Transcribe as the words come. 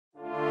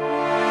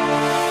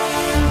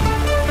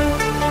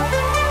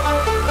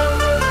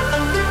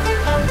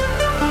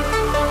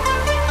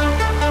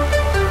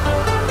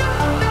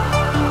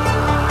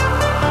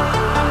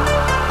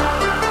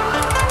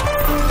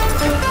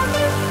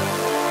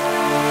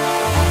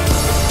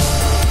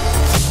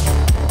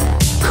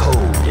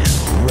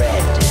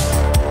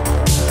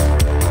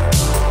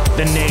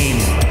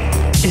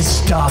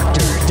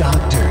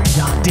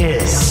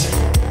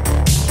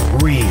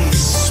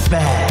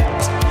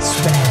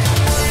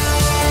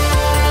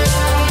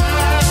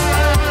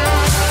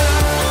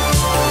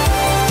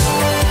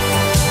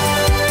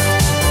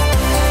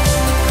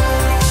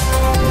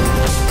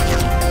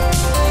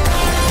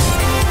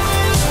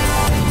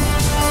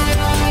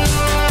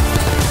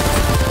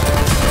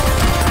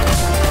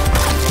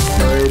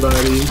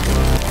buddy.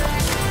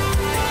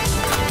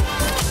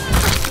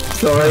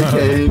 Sorry,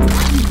 Kate.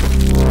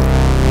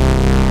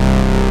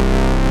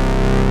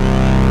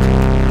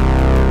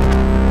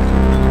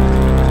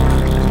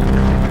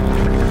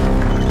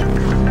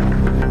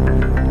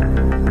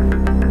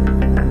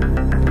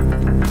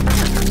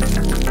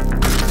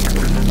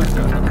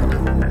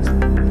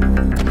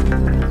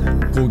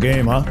 Cool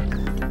game, huh?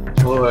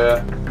 Oh,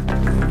 yeah.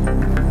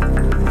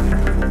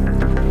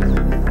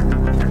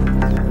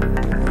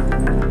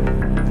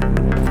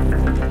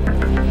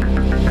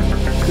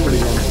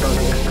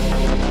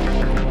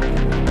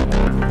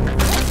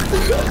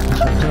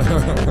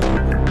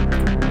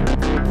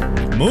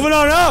 Moving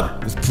on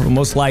up! It's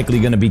most likely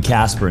gonna be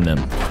Casper and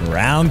them.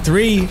 Round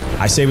 3.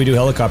 I say we do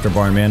helicopter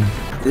barn, man.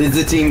 This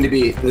is the team to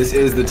beat. This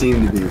is the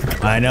team to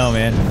beat. I know,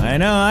 man. I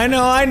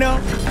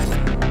know.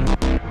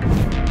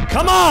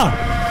 Come on!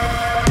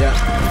 Yeah.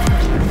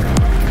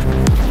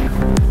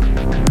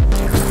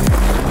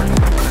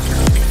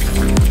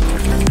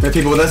 There are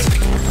people with us?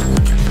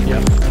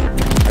 Yep.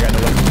 I got no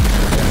weapon.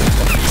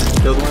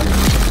 Killed one.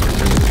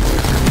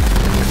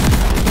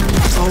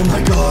 Oh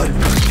my god.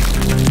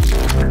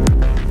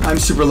 I'm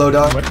super low,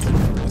 dog. What?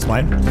 That's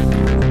mine.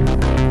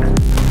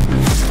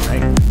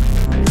 Right.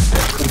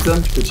 That's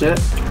done. Good shit.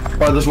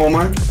 Oh, there's one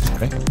more.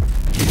 Okay.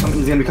 He's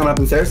gonna be coming up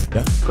the stairs.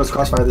 Yeah.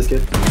 Crossfire this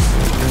kid.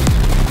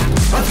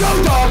 Let's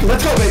go, dog!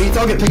 Let's go, baby! It's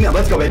all good. Pick me up.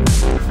 Let's go, baby.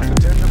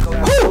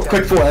 Woo!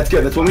 Quick 4. That's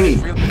good. That's what we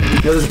need.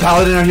 Yo, there's a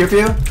paladin out here for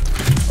you.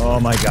 Oh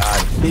my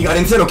god. You got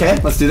inside? Okay.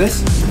 Let's do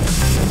this.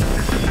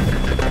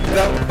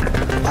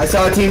 I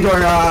saw a team door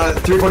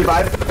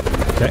 345.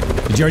 Okay.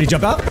 Did you already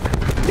jump out?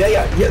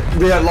 Yeah.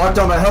 They got locked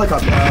on by a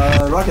helicopter,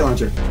 rocket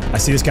launcher. I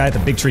see this guy at the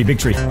big tree.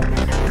 Hit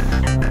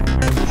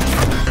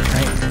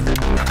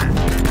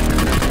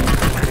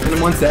him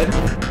once dead.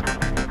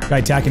 Guy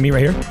attacking me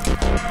right here.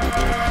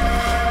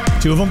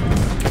 2 of them.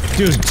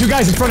 Dude, 2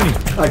 guys in front of me.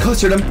 I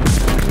clustered him.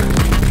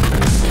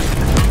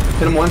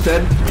 Hit him once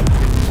dead.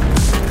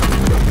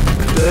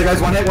 The other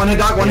guy's one hit,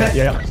 dog, one hit.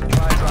 Yeah.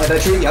 At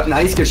that tree, yep,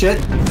 nice, good shit.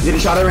 You getting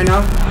shot at right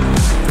now?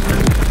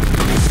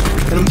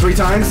 Hit him 3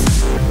 times.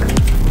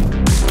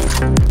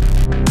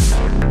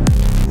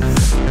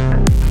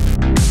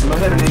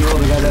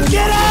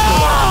 Get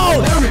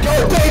out! There we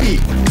go, baby!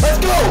 Let's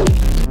go!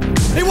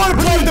 They want to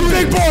play with the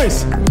big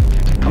boys!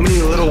 I'm gonna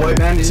need a little white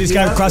man. See this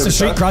guy crossing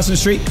the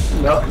street?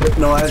 No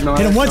eyes.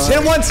 Hit him once,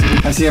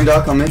 I see him,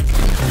 Doc, on me.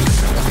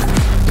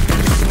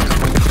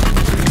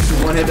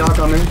 One hit, Doc,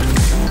 on me.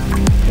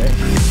 Okay.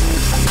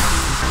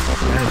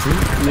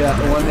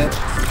 Yeah, 1 hit.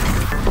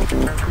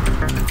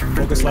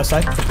 Focus left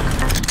side. I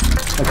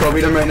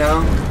Kobe'd him right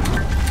now.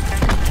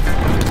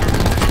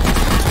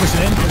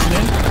 Pushing in.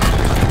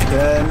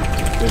 Dead.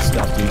 Good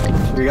stuff,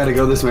 dude. We gotta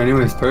go this way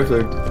anyways,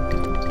 perfect.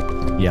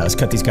 Yeah, let's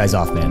cut these guys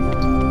off, man.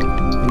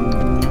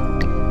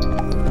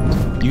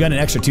 You got an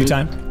extra 2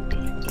 time?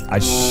 I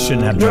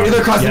shouldn't have dropped.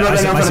 They're crossing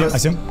right now. I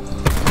see him.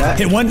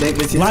 Hit one.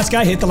 Last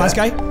guy, hit the last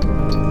guy.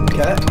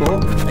 Okay, cool.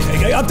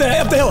 Up the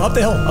hill.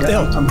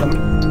 I'm coming.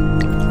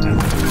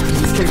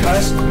 This kid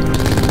crashed.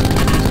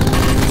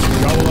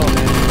 All alone,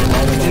 man.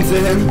 Into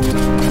him.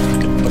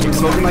 I'm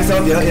smoking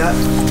myself, yeah.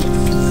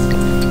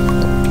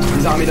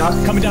 He's on me, Doc.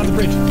 Coming down the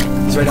bridge.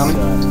 He's right on me.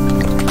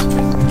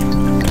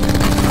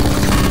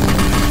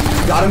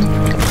 Got him.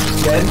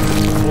 Dead.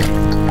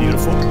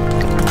 Beautiful. I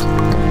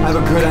have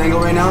a good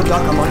angle right now,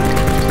 Doc. I'm on.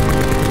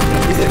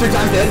 He's hit 3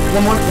 times dead.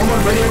 One more,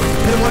 right here.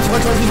 Hit him once.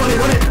 He's one hit.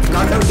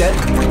 Knocked out, dead.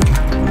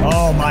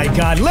 Oh my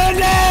god,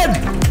 Lyndon!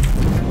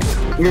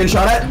 You getting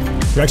shot at?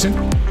 Direction?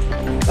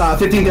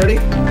 1530.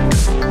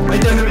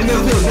 Right there in the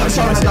middle field. I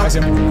see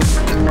him.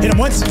 Hit him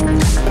once. Hit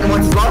him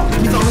once as well.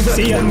 He's almost dead.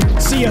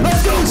 See ya.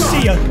 Let's go,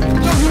 See ya. Yo,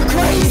 you're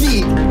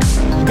crazy.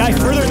 Guy,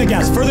 further in the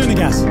gas. Yeah.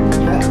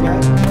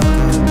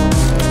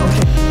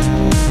 Okay.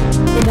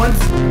 Hit him once.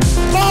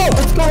 Oh!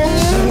 Let's go.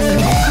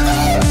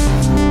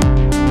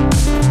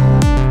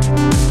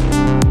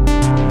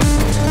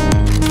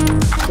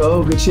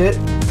 Go, good shit.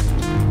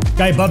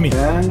 Guy above me.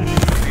 Yeah.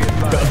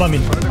 Above me.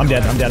 I'm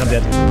dead.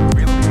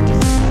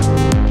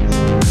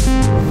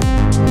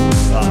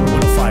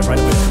 105, right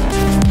up there.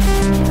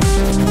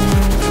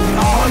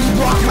 Oh, you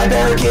blocked my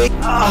barricade.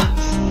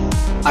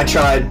 I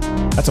tried.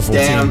 That's a full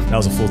team. That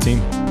was a full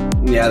team.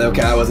 Yeah,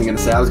 okay, I wasn't gonna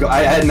say.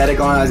 I had medic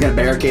on. I was gonna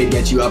barricade,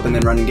 get you up, and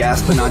then running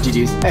gas, but not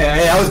GG's.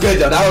 Hey, that was good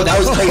though. That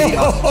was crazy.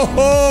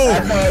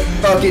 That's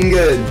fucking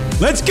good.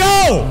 Let's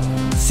go.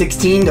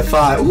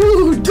 16-5.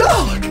 Ooh,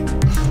 dog.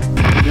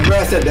 Remember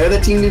I said they're the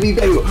team to beat,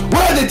 baby.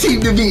 We're the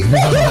team to beat.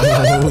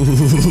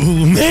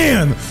 Oh,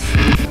 man.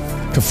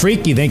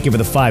 Kafriki, thank you for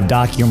the 5.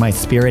 Doc, you're my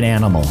spirit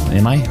animal.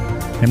 Am I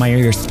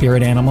your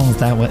spirit animal? Is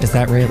that what? Is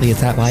that really? Is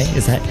that why?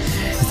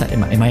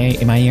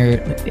 Am I your?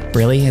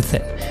 Really? Is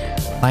it?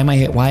 Why am I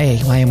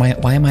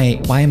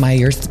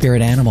your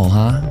spirit animal?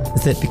 Huh?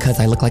 Is it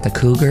because I look like a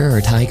cougar or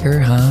a tiger?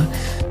 Huh?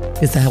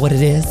 Is that what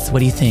it is? What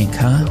do you think?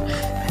 Huh?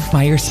 Am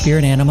I your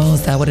spirit animal?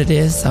 Is that what it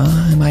is? Do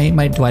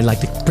I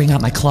like to bring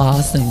out my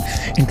claws and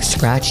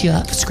scratch you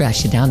up,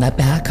 scratch you down that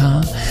back,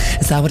 huh?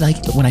 Is that what, like,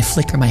 when I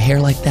flicker my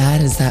hair like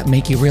that, does that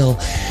make you real,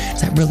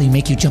 does that really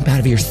make you jump out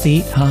of your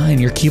seat, huh? In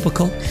your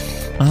cubicle?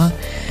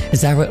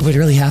 Is that what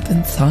really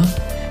happens, huh?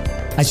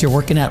 As you're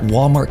working at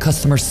Walmart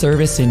customer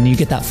service and you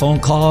get that phone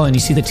call and you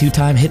see the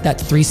 2-time hit that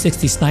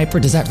 360 sniper,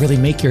 does that really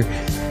make your,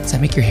 does that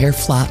make your hair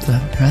flop,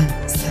 huh?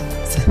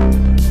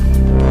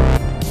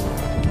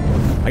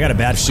 I got a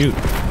bad shoot.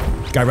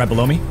 Guy right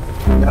below me.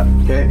 Yeah,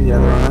 okay, yeah,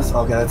 they're on us.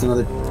 Okay, that's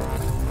another. There's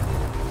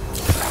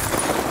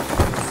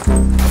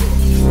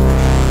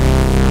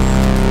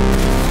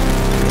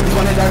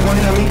one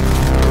hit on me.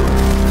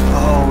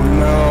 Oh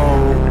no.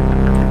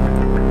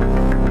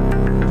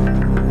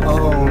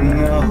 Oh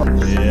no.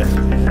 Yeah.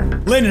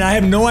 Lyndon, I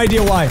have no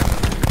idea why.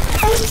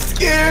 I'm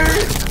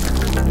scared.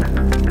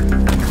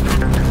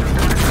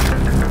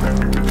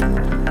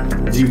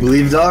 Do you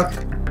believe, Doc?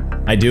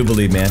 I do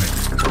believe, man.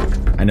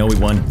 I know we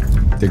won.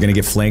 They're gonna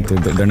get flanked.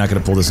 They're not gonna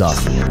pull this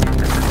off.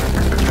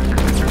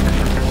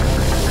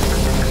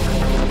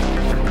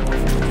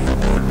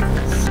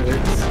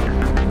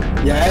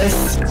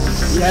 Yes.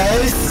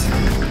 Yes.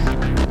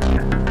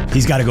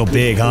 He's got to go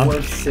big, huh?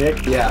 4,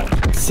 6. Yeah.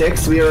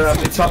 6. We are up.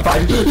 It's top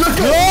 5. Let's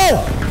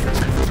go.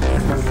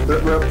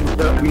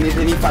 No! We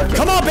need 5.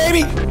 Come on,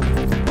 baby.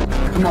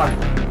 Come on.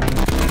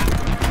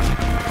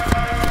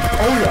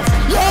 Oh yeah.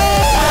 Yeah.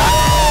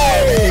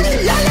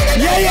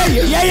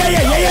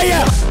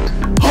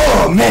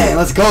 Oh man,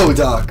 let's go,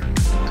 Doc.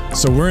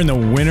 So we're in the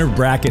winners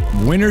bracket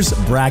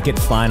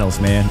finals,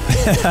 man.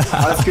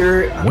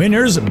 Oscar.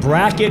 Winners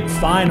bracket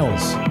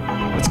finals.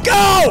 Let's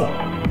go!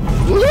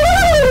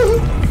 Woo!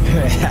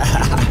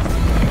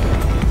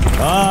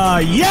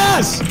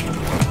 Yes!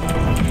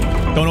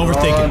 Don't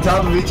overthink On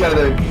top of each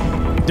other.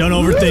 it. Don't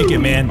overthink it,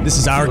 man. This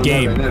is our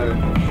game.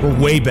 We're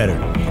way better.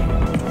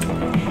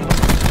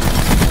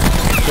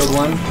 Killed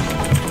one.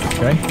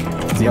 Okay.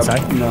 Is he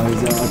inside? No,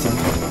 he's outside.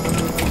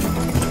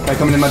 Guy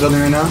coming in my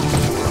building right now.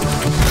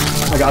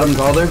 I got him,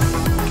 called her.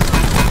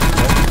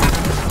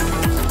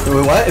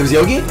 Wait, what? It was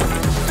Yogi?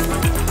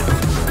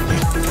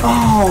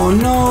 Oh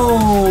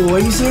no! Are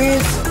you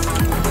serious?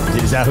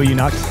 Is that who you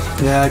knocked?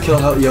 Yeah, I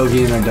killed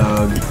Yogi and our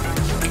dog.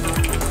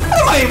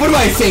 What am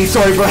I saying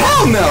sorry for?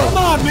 Hell no! Come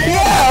on, man!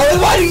 Yeah,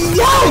 why?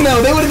 Hell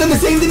no! They would have done the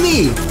same to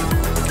me!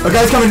 A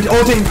guy's coming,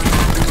 ulting.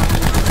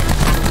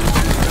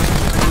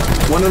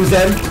 One of them's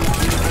dead.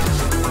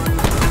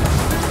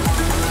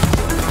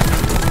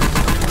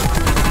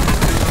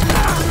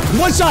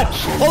 One shot!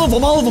 All of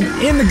them,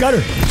 in the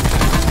gutter.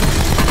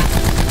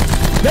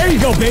 There you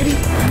go, baby.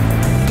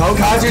 Oh,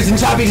 Huskers and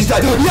Choppy just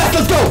died. Yes,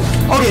 let's go!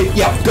 Okay,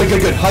 yeah,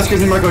 good.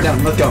 Huskers and Marco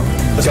down. Let's go.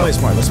 Let's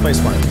play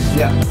smart.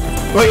 Yeah.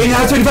 Wait, and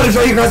now it's 25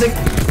 right here crossing.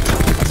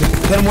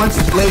 Hit him once,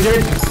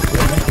 lasered.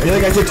 The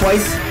other guy's hit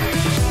twice.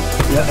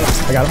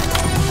 Yeah, I got him.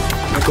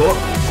 cool.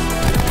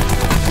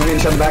 We're gonna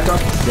shove the back door.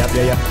 Yep.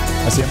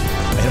 I see him.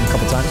 I hit him a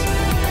couple times.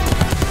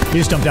 He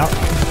just jumped out.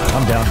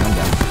 I'm down.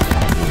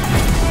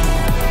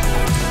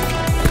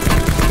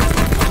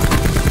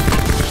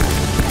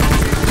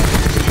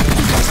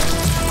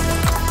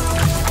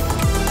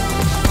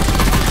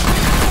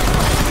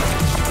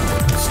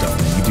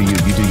 You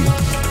do you.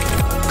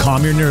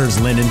 Calm your nerves,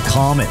 Lyndon.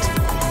 Calm it.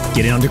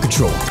 Get it under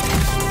control.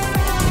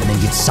 And then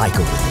get psycho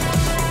with it.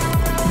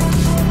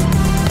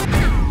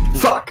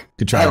 Fuck.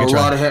 Good try. I had a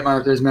lot of hit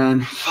markers,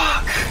 man.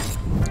 Fuck.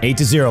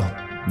 8-0.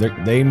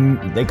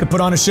 They could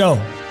put on a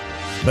show,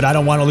 but I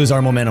don't want to lose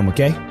our momentum.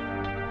 Okay?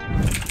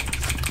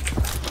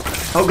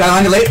 Oh, guy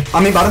on you late.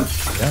 On me, bottom.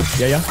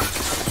 Yeah.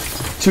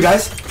 2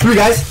 guys. 3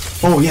 guys.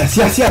 Oh, yes.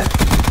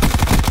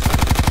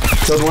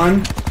 Killed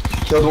one.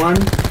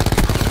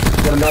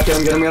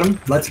 Get him.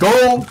 Let's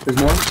go. There's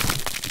more.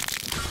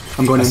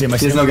 I'm going in.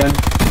 There's no gun.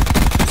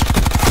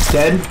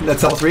 Dead.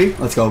 That's all 3.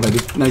 Let's go, baby.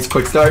 Nice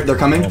quick start. They're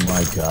coming. Oh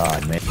my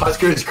god, man.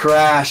 Huskers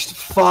crashed.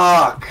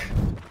 Fuck.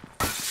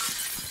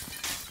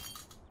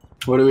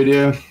 What do we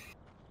do?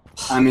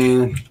 I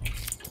mean,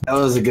 that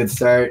was a good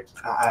start.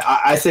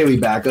 I say we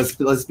back.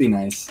 Let's be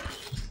nice.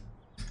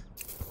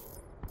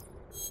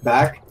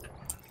 Back.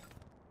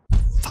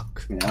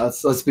 Fuck. Yeah.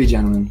 Let's be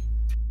gentlemen.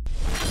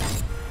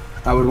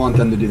 I would want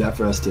them to do that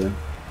for us too.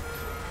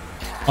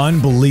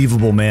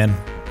 Unbelievable, man.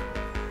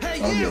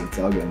 It's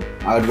all good.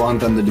 I would want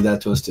them to do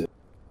that to us too.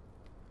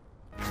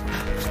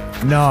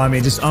 No, I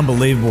mean, just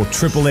unbelievable.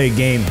 AAA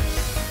game.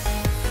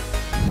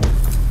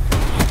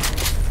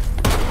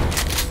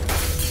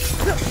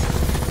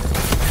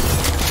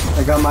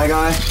 I got my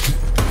guy.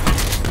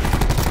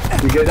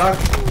 You good, Doc?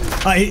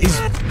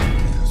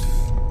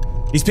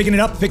 He's picking him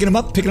up.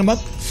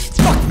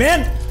 Fuck,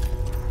 man!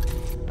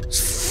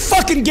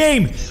 Fucking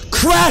game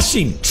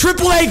crashing.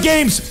 AAA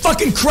games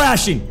fucking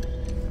crashing.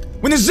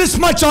 When there's this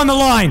much on the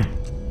line.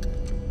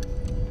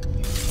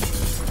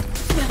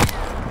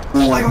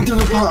 Oh, I went through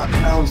the pond.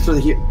 I almost threw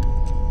the here.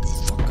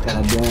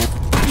 God damn.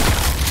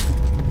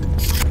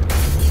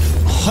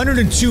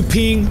 102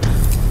 ping,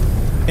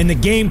 and the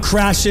game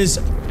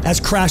has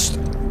crashed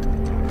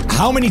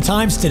how many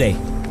times today?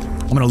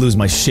 I'm gonna lose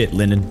my shit,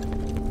 Lyndon.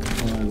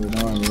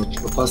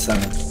 We're plus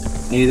 7.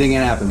 Anything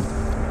can happen.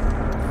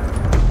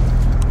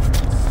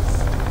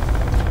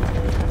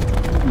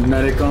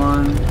 Medic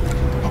on.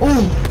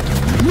 Oh!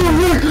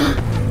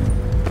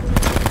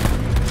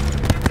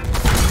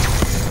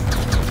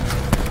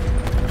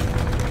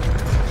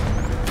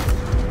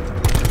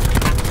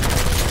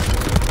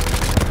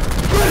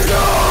 Let's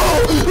go!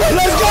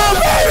 Let's go,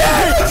 baby!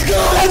 Let's go!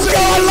 Let's go!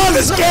 I love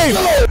this game!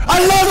 I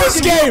love this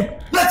game!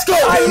 Let's go!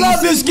 I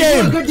love this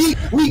game!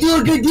 We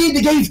do a good deed.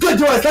 The game's good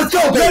to us. Let's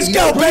go, baby! Let's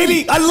go,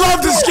 baby! I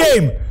love this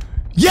game!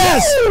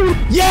 Yes!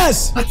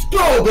 Yes! Let's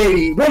go,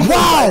 baby!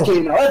 Wow!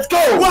 Let's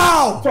go!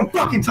 Wow! I'm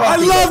fucking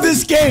talking. I love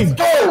this game!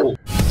 Let's go!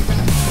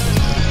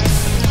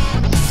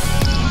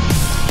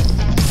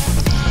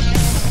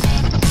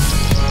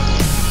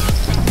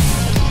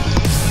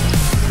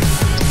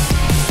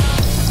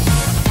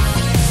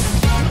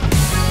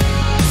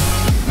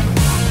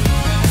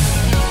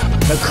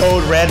 The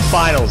Code Red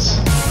Finals.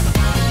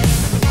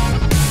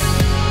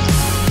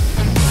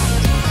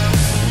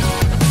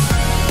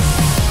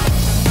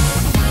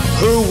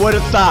 Who would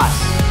have thought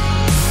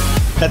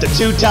that the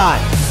two-time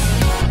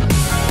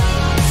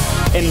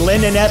in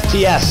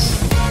Lyndonfps,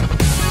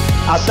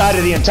 outside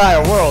of the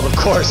entire world, of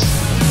course,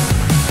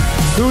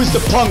 who's the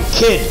punk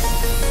kid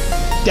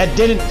that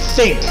didn't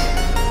think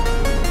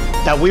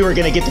that we were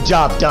gonna get the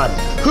job done?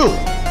 Who?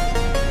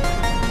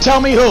 Tell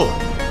me who?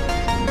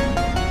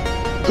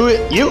 Who?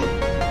 You?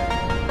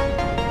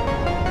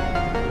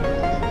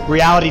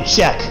 Reality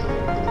check.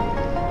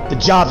 The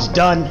job's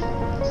done.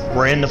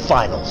 We're in the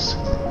finals.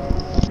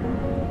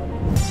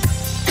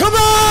 Come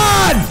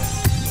on!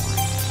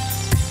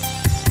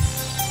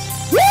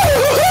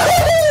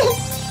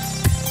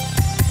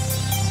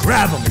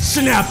 Grab them and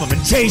snap them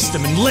and taste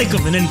them and lick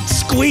them and then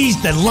squeeze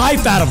the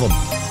life out of them.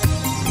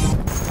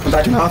 I'm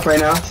backing off right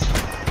now.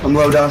 I'm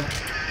low down.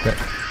 Okay.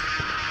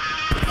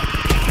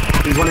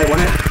 He's one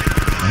hit.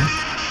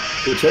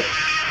 Good chip.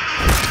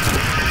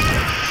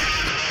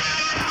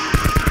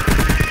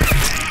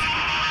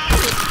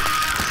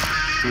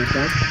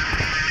 Okay.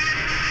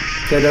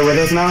 Okay, they're with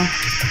us now.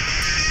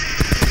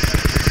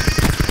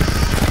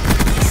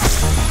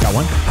 Got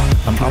one.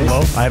 I'm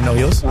low. I have no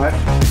heals. Alright.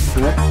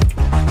 Alright.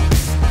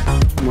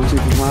 1, 2,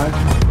 3, 5.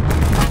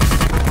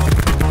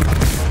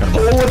 Oh,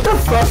 what the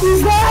fuck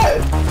is that?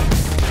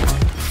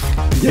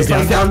 He's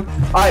down.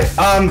 Alright,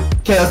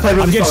 okay, let's play.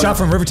 I'm getting shot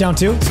from Rivertown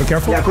too, so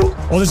careful. Yeah, cool.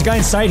 Oh, there's a guy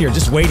inside here,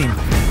 just waiting.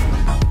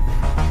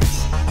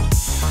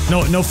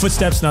 No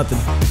footsteps, nothing.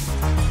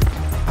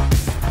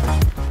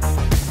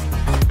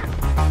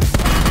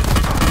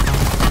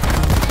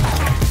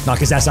 Knock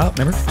his ass out,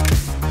 remember?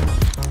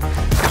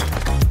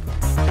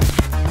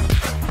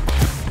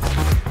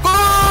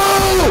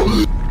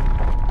 Oh!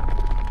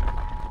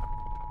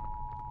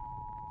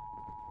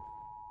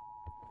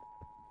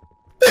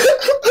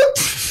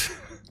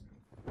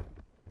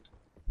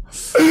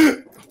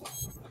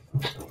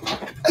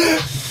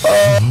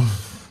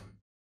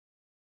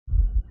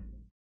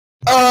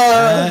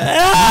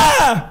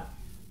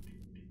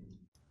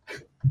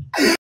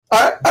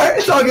 Alright,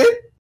 it's all good.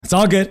 It's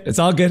all good. It's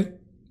all good.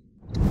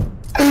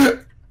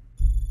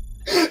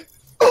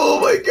 Oh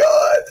my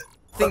god.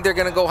 I think they're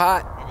gonna go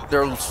hot.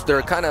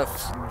 They're kind of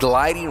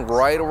gliding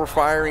right over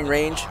firing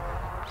range,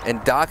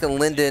 and Doc and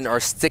Lyndon are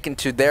sticking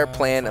to their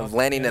plan of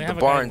landing at the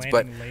barns.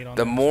 But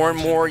the more and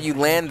more you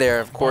land there,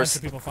 of course,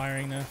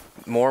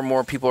 more and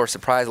more people are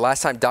surprised.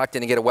 Last time Doc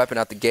didn't get a weapon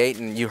out the gate,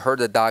 and you heard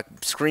the Doc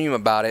scream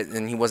about it,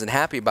 and he wasn't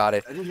happy about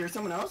it. I didn't hear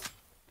someone else.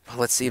 Well,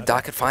 let's see if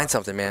Doc could find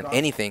something, man.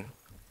 Anything.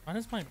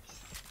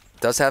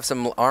 Does have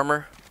some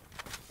armor.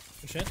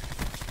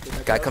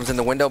 Guy comes in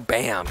the window,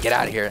 bam, get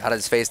out of here. Out of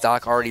his face,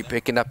 Doc already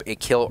picking up a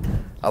kill.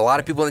 A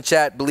lot of people in the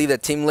chat believe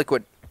that Team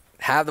Liquid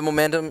have the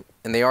momentum,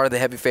 and they are the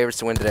heavy favorites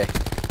to win today.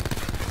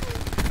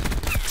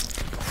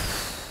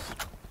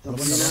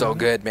 So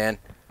good, man.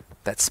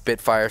 That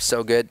Spitfire,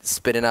 so good.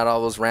 Spitting out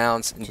all those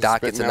rounds, and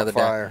Doc gets another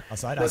down.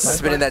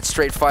 Spitting that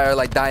straight fire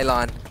like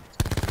Dylon.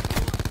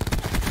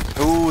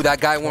 Ooh,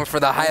 that guy went for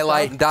the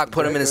highlight, and Doc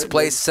put him in his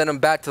place, sent him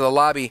back to the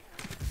lobby.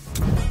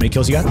 How many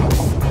kills you got?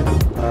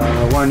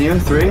 1 you,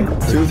 3, 2,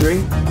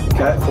 3.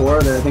 Okay, 4.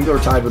 I think they were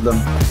tied with them.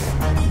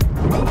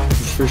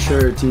 For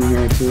sure, a team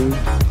here too.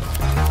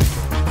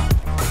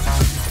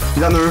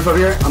 He's on the roof over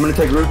here. I'm gonna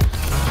take root.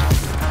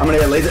 I'm gonna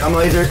get laser. I'm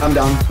laser. I'm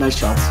down. Nice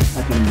shots.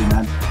 I can't even do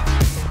that.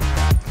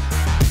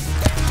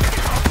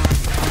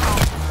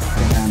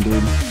 Damn,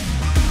 dude.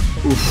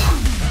 Oof.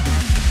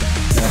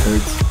 That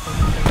hurts.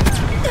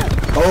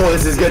 Oh,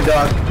 this is good,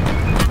 dog.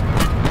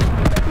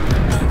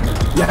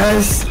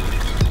 Yes.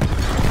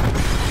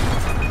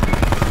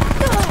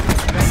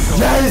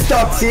 Yes,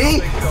 Doc,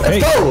 see? Let's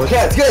go! Okay,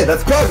 that's good.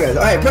 That's progress.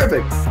 Alright,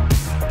 perfect.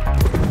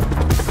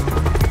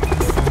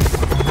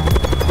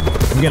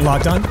 I'm getting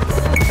locked on.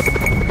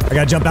 I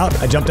gotta jump out.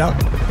 I jumped out.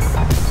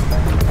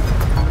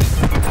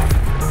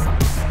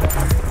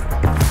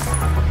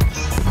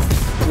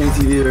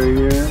 ATV right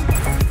here.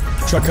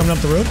 Truck coming up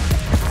the road.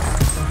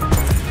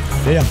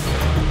 Yeah.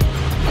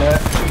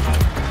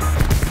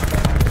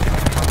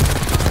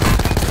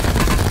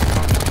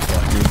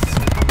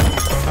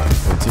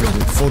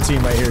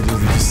 machine right here.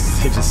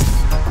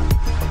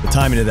 The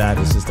timing of that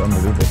is just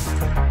unbelievable.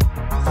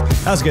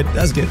 That was good.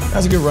 That was good. That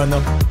was a good run,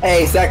 though.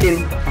 Hey, second.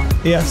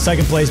 Yeah,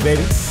 second place,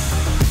 baby.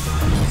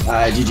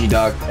 GG,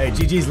 dog. Hey,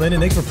 GG's, Lyndon.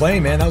 Thanks for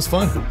playing, man. That was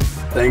fun.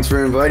 Thanks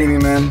for inviting me,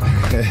 man.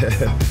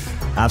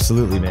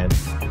 Absolutely, man.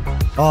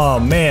 Oh,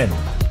 man.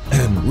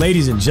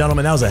 Ladies and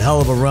gentlemen, that was a hell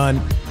of a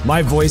run.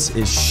 My voice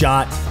is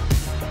shot.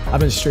 I've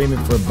been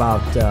streaming for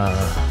about,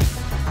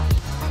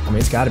 I mean,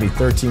 it's got to be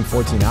 13,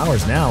 14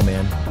 hours now,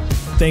 man.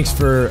 Thanks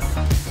for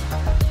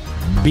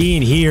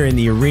being here in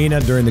the arena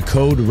during the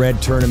Code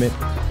Red tournament.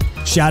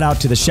 Shout out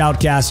to the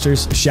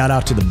Shoutcasters. Shout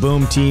out to the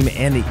Boom team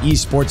and the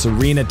Esports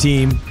Arena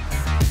team.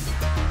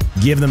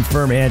 Give them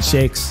firm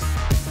handshakes.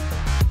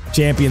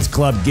 Champions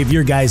Club, give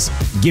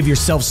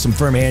yourself some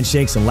firm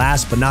handshakes. And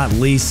last but not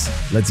least,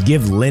 let's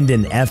give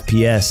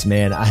Lyndonfps,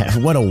 man.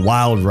 What a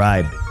wild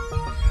ride.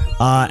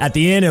 At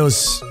the end, it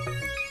was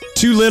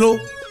too little,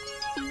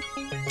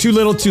 too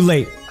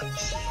late.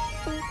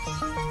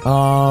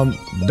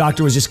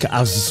 Doctor was I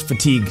was just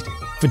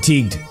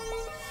fatigued.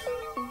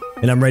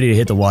 And I'm ready to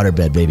hit the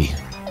waterbed, baby.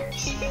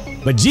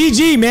 But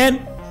GG, man.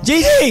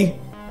 GG!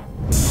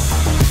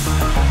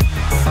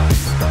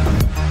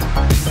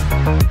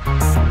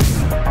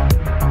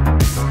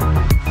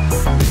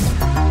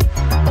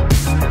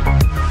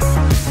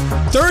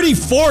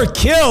 $34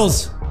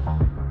 kills?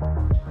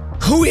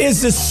 Who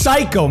is this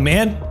psycho,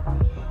 man?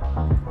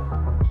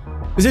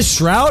 Is this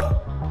Shroud?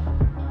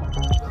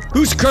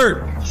 Who's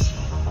Kurt?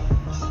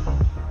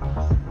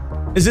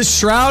 Is this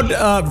Shroud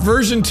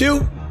version 2?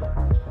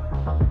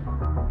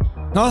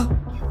 Huh?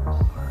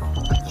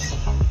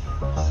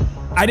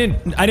 I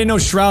didn't know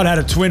Shroud had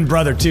a twin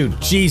brother too.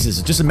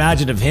 Jesus, just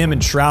imagine if him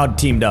and Shroud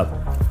teamed up.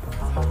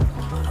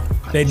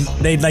 They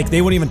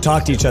wouldn't even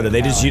talk to each other.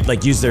 They just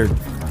use their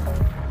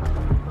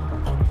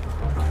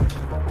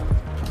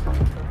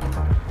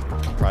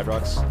Pride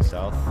Rocks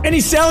South. And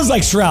he sounds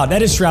like Shroud.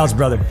 That is Shroud's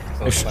brother.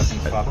 I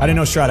didn't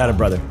know Shroud had a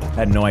brother. I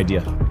had no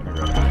idea.